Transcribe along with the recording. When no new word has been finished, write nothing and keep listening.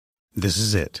This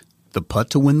is it. The putt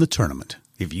to win the tournament.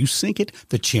 If you sink it,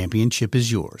 the championship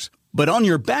is yours. But on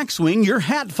your backswing, your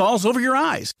hat falls over your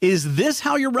eyes. Is this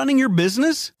how you're running your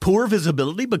business? Poor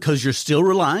visibility because you're still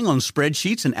relying on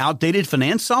spreadsheets and outdated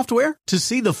finance software? To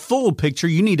see the full picture,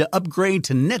 you need to upgrade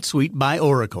to NetSuite by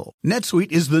Oracle.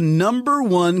 NetSuite is the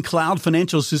 #1 cloud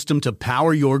financial system to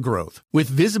power your growth. With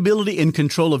visibility and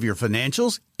control of your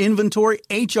financials, inventory,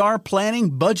 HR,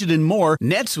 planning, budget, and more,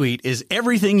 NetSuite is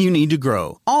everything you need to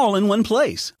grow, all in one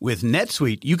place. With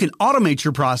NetSuite, you can automate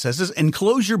your processes and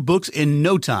close your books in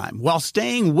no time while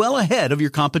staying well ahead of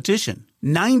your competition.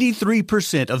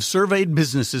 93% of surveyed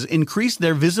businesses increased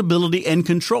their visibility and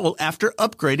control after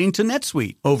upgrading to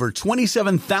NetSuite. Over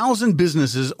 27,000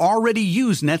 businesses already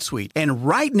use NetSuite. And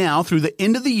right now, through the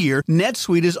end of the year,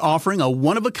 NetSuite is offering a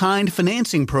one-of-a-kind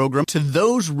financing program to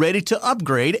those ready to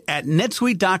upgrade at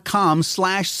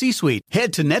netsuite.com/C-Suite.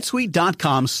 Head to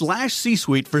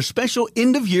netsuite.com/C-Suite for special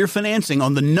end-of-year financing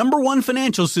on the #1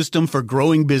 financial system for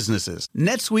growing businesses.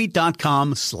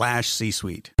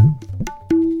 netsuite.com/C-Suite.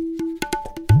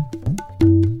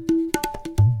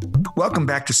 Welcome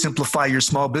back to Simplify Your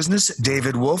Small Business.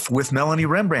 David Wolf with Melanie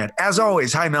Rembrandt. As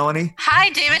always, hi, Melanie. Hi,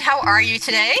 David. How are you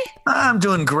today? I'm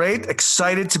doing great.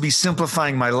 Excited to be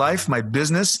simplifying my life, my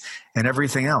business, and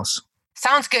everything else.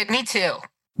 Sounds good. Me too.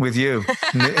 With you.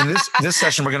 In this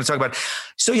session, we're going to talk about,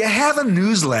 so you have a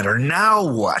newsletter. Now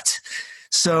what?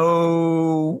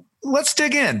 So let's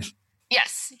dig in.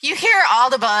 Yes. You hear all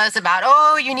the buzz about,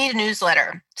 oh, you need a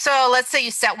newsletter. So let's say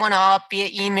you set one up via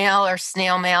email or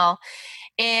snail mail.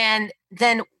 And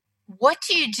then what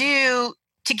do you do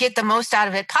to get the most out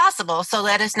of it possible so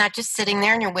that it's not just sitting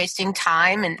there and you're wasting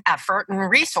time and effort and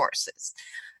resources?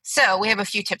 So we have a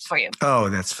few tips for you. Oh,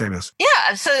 that's famous.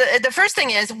 Yeah. So the first thing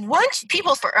is, once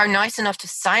people are nice enough to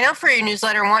sign up for your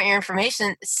newsletter and want your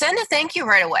information, send a thank you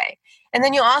right away. And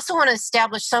then you also want to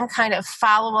establish some kind of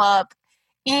follow-up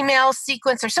email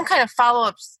sequence or some kind of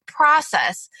follow-up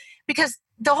process, because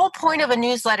the whole point of a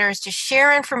newsletter is to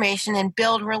share information and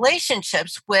build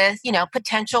relationships with,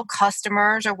 potential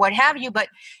customers or what have you, but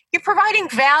you're providing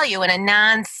value in a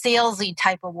non-salesy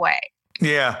type of way.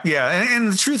 Yeah.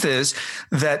 And the truth is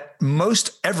that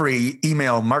most every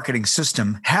email marketing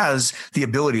system has the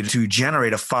ability to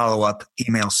generate a follow-up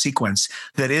email sequence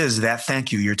that is that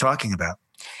thank you you're talking about.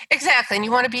 Exactly. And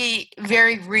you want to be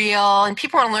very real and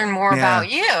people want to learn more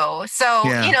about you. So,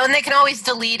 and they can always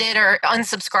delete it or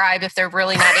unsubscribe if they're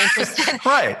really not interested.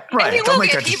 Right. Don't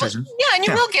make that decision. Yeah. And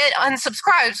you will get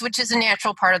unsubscribes, which is a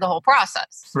natural part of the whole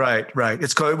process. Right.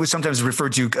 It was sometimes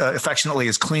referred to affectionately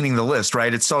as cleaning the list,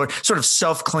 right? It's sort of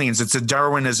self-cleans. It's a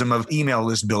Darwinism of email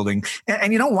list building.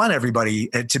 And you don't want everybody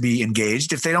to be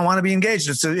engaged. If they don't want to be engaged,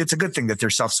 it's a good thing that they're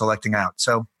self-selecting out.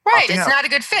 So it's not a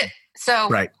good fit. So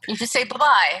you just say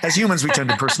bye-bye. As humans, we tend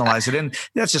to personalize it, and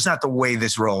that's just not the way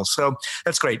this rolls. So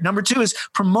that's great. Number 2 is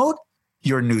promote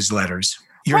your newsletters.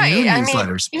 New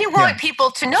newsletters. You want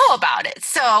people to know about it.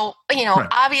 So,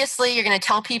 obviously you're going to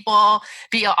tell people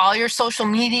via all your social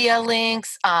media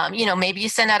links. Maybe you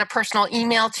send out a personal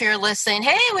email to your list saying,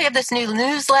 hey, we have this new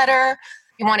newsletter.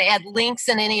 You want to add links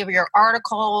in any of your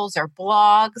articles or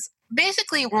blogs.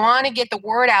 Basically want to get the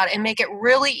word out and make it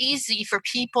really easy for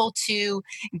people to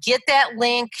get that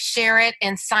link, share it,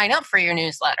 and sign up for your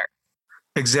newsletter.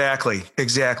 Exactly.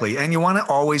 And you want to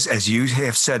always, as you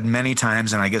have said many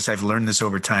times, and I guess I've learned this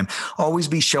over time, always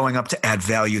be showing up to add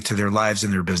value to their lives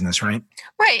and their business, right?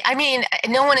 Right. I mean,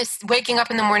 no one is waking up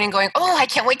in the morning going, oh, I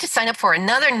can't wait to sign up for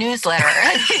another newsletter.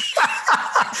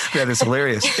 That is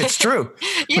hilarious. It's true.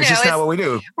 It's just not what we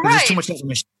do. There's just too much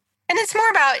information. And it's more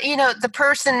about, the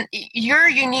person, your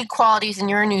unique qualities in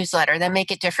your newsletter that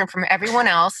make it different from everyone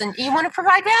else. And you want to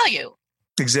provide value.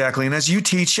 Exactly. And as you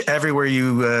teach everywhere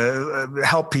you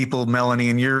help people, Melanie,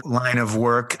 in your line of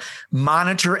work,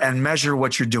 monitor and measure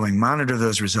what you're doing. Monitor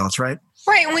those results, right?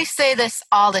 Right. And we say this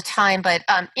all the time, but,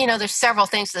 there's several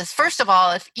things to this. First of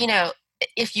all, if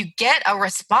you get a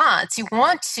response, you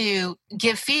want to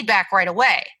give feedback right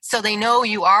away. So they know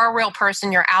you are a real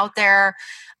person, you're out there.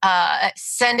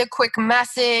 Send a quick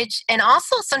message. And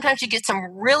also sometimes you get some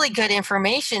really good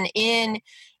information in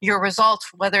your results,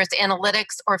 whether it's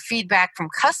analytics or feedback from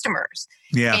customers.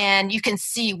 Yeah. And you can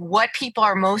see what people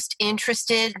are most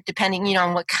interested, depending,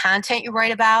 on what content you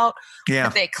write about,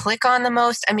 what they click on the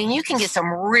most. I mean, you can get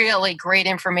some really great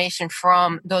information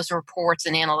from those reports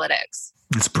and analytics.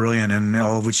 It's brilliant, and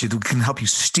all of which can help you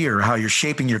steer how you're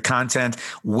shaping your content,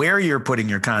 where you're putting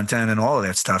your content, and all of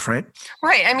that stuff, right?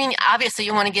 Right. I mean, obviously,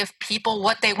 you want to give people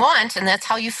what they want, and that's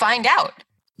how you find out.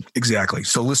 Exactly.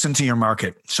 So listen to your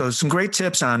market. So some great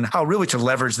tips on how really to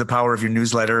leverage the power of your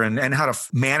newsletter and how to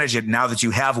manage it now that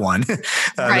you have one.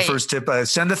 The first tip,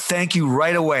 send a thank you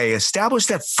right away. Establish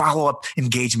that follow-up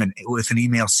engagement with an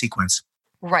email sequence.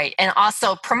 Right. And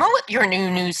also promote your new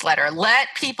newsletter. Let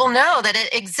people know that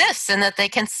it exists and that they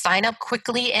can sign up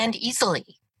quickly and easily.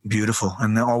 Beautiful.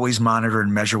 And then always monitor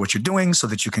and measure what you're doing so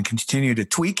that you can continue to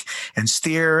tweak and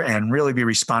steer and really be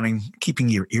responding, keeping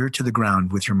your ear to the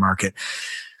ground with your market.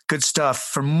 Good stuff.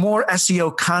 For more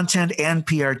SEO content and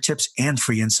PR tips and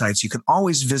free insights, you can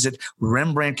always visit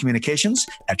Rembrandt Communications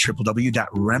at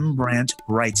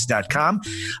www.rembrandtwrites.com.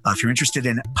 If you're interested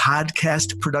in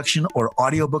podcast production or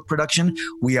audiobook production,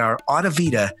 we are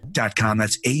audivita.com.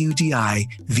 That's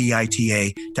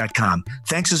AUDIVITA.com.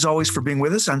 Thanks as always for being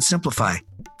with us on Simplify.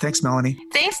 Thanks, Melanie.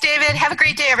 Thanks, David. Have a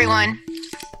great day, everyone.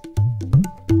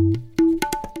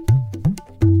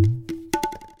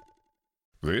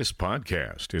 This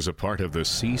podcast is a part of the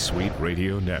C-Suite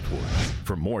Radio Network.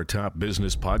 For more top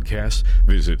business podcasts,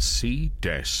 visit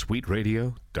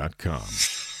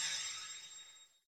c-suiteradio.com.